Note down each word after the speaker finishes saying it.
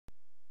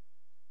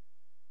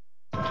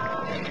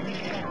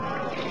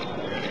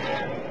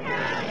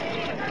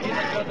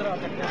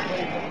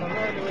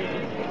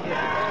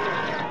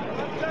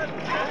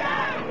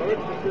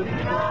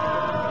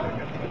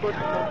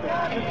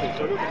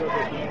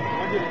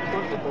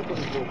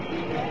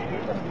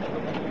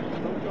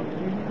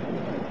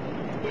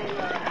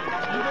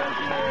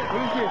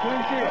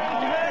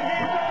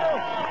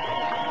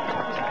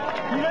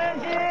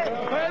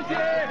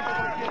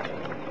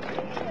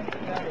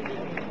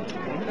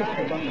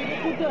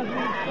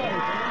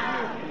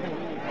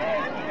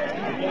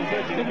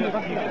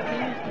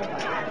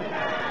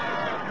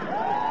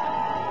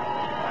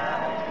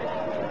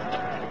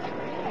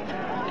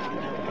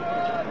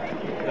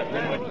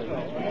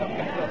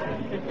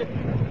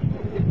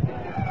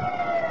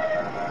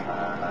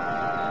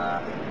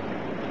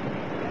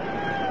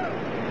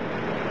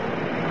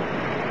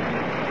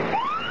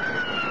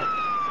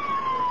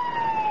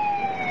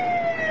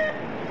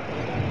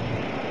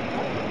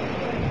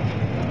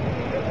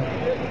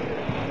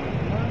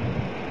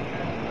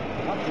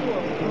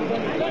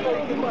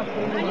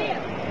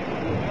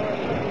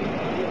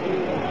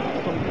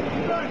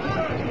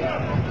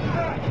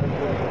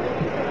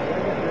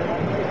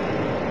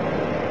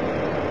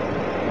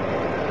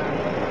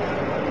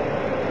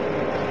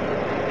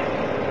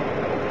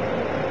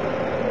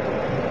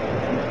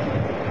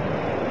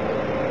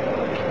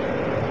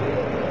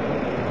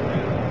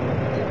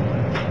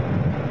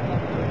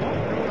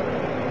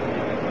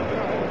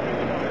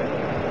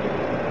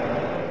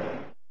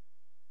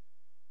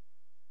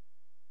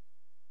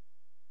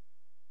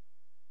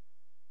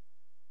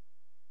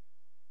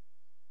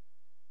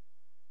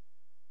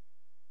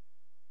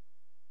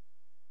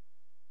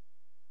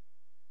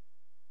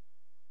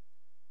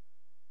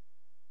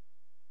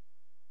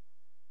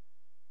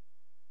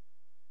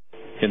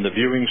In the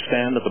viewing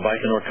stand at the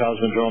Baikonur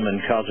Cosmodrome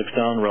in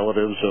Kazakhstan,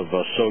 relatives of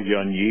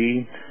So-yeon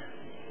Yi,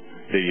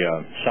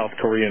 the South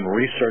Korean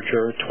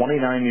researcher,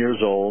 29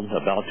 years old,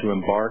 about to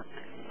embark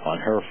on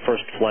her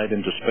first flight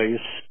into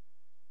space.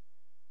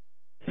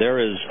 There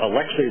is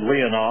Alexei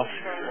Leonov,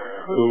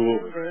 who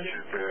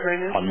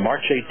on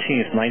March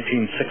 18th,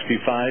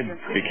 1965,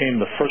 became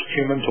the first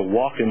human to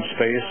walk in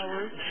space,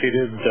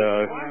 seated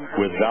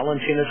with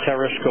Valentina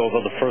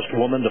Tereshkova, the first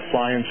woman to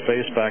fly in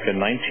space back in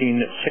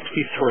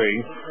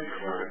 1963.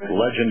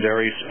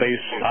 Legendary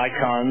space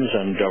icons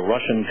and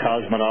Russian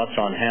cosmonauts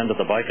on hand at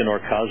the Baikonur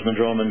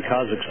Cosmodrome in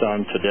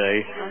Kazakhstan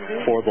today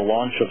for the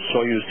launch of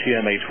Soyuz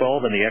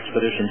TMA-12 and the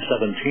Expedition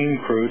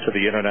 17 crew to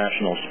the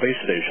International Space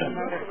Station.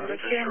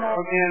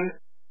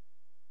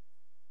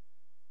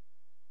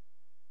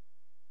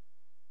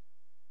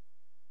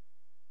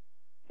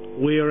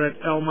 We are at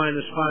L-5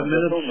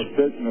 minutes.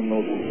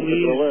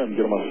 Please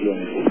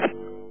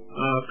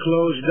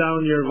close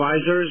down your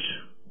visors.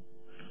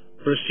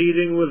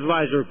 Proceeding with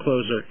visor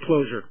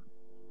closure.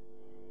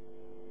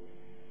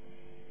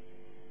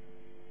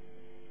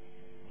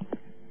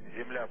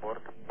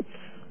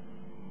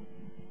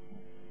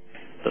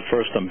 The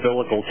first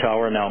umbilical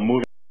tower now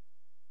moving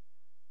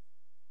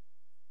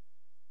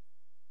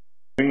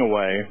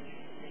away.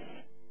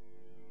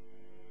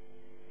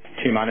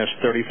 T-minus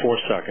 34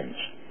 seconds.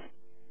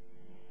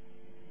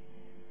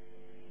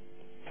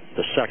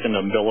 The second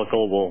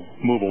umbilical will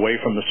move away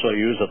from the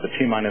Soyuz at the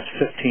T-minus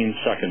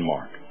 15-second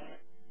mark.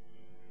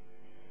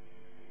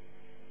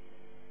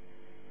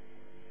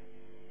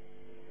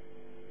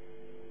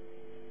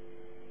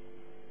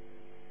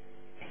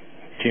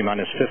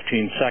 T-minus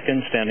 15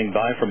 seconds, standing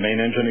by for main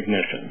engine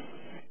ignition.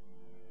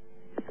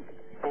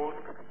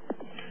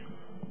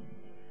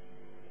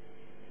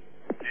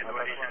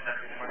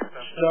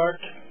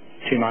 Start.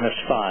 T-minus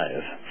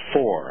 5,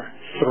 4,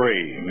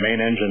 3, main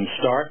engine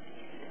start.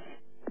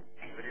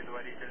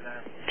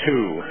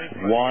 2,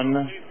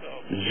 1,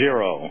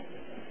 0,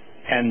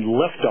 and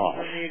liftoff.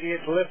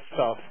 Immediate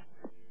liftoff.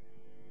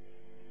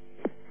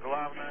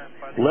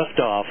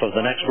 Liftoff of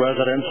the next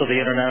residence of the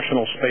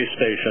International Space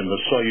Station. The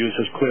Soyuz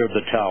has cleared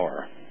the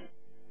tower.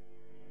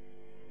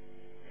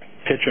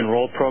 Pitch and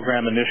roll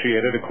program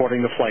initiated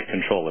according to flight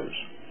controllers.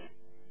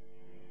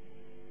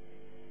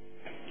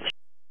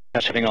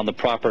 Heading on the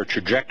proper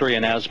trajectory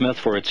and azimuth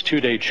for its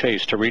two-day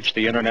chase to reach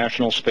the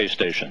International Space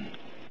Station.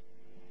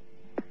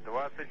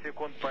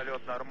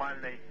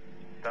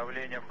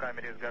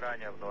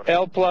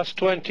 L plus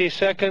 20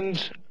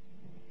 seconds.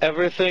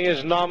 Everything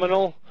is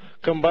nominal.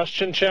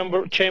 Combustion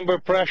chamber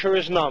pressure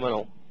is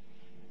nominal.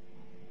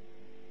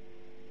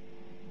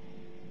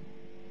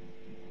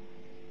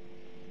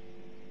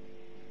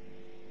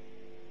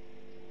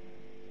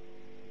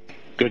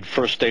 Good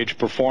first stage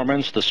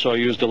performance. The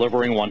Soyuz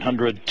delivering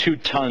 102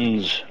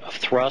 tons of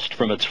thrust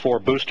from its 4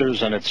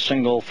 boosters and its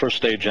single first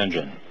stage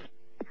engine.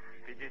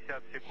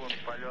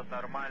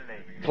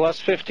 Plus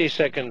 50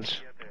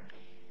 seconds.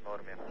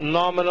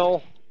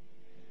 Nominal.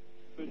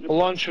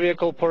 Launch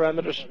vehicle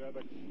parameters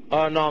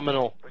are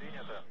nominal.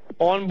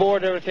 On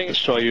board, everything is...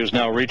 The Soyuz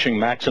now reaching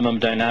maximum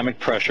dynamic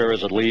pressure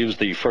as it leaves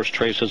the first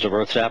traces of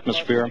Earth's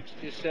atmosphere.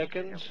 60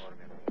 seconds.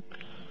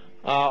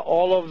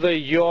 All of the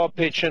yaw,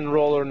 pitch, and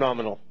roll are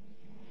nominal.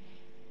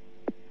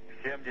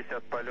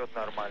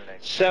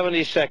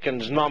 70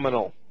 seconds,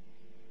 nominal.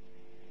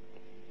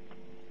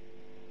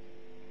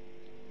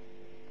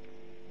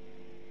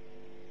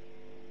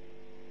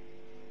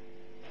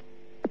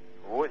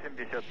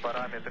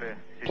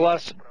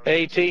 plus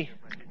 80.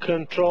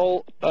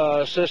 Control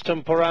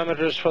system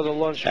parameters for the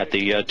launch. At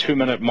the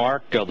 2-minute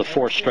mark, the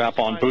 4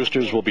 strap-on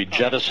boosters will be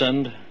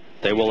jettisoned.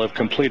 They will have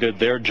completed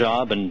their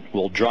job and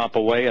will drop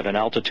away at an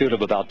altitude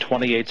of about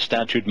 28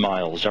 statute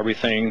miles.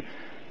 Everything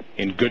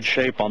in good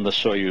shape on the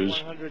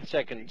Soyuz. 100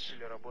 seconds.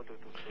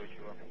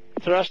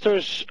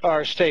 Thrusters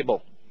are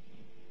stable.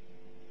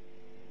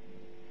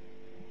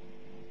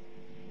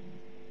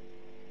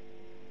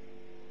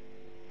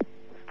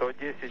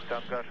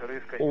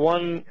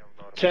 $110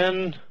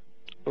 110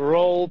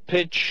 roll,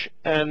 pitch,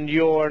 and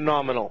you're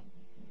nominal.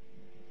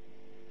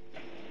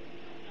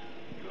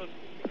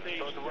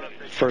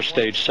 First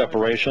stage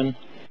separation.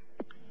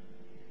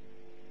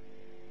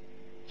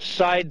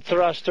 Side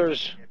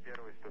thrusters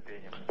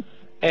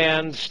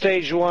and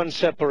stage 1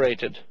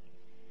 separated.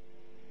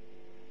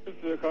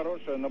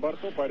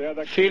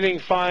 Feeling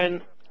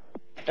fine.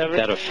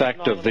 That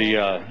effect of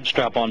the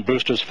strap-on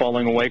boosters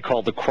falling away,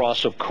 called the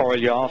Cross of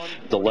Korolev,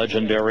 the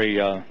legendary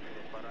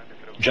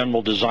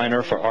general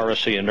designer for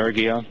RSC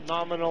Energia.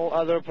 Nominal,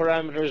 other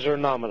parameters are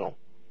nominal.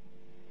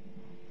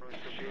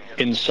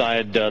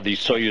 Inside the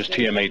Soyuz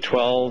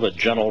TMA-12, a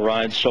gentle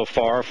ride so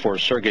far for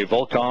Sergei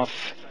Volkov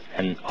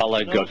and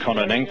Oleg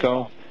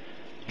Kononenko,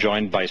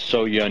 joined by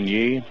So-yeon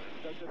Yi.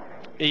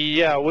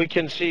 Yeah, we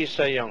can see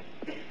So-yeon.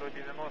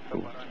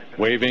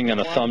 Waving and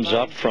a thumbs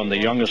up from the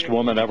youngest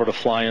woman ever to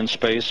fly in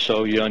space,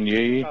 So-yeon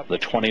Yi, the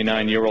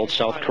 29-year-old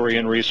South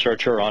Korean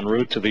researcher en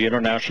route to the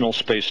International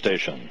Space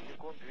Station.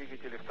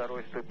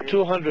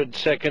 200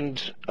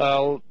 seconds.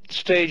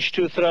 Stage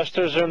 2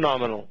 thrusters are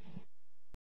nominal.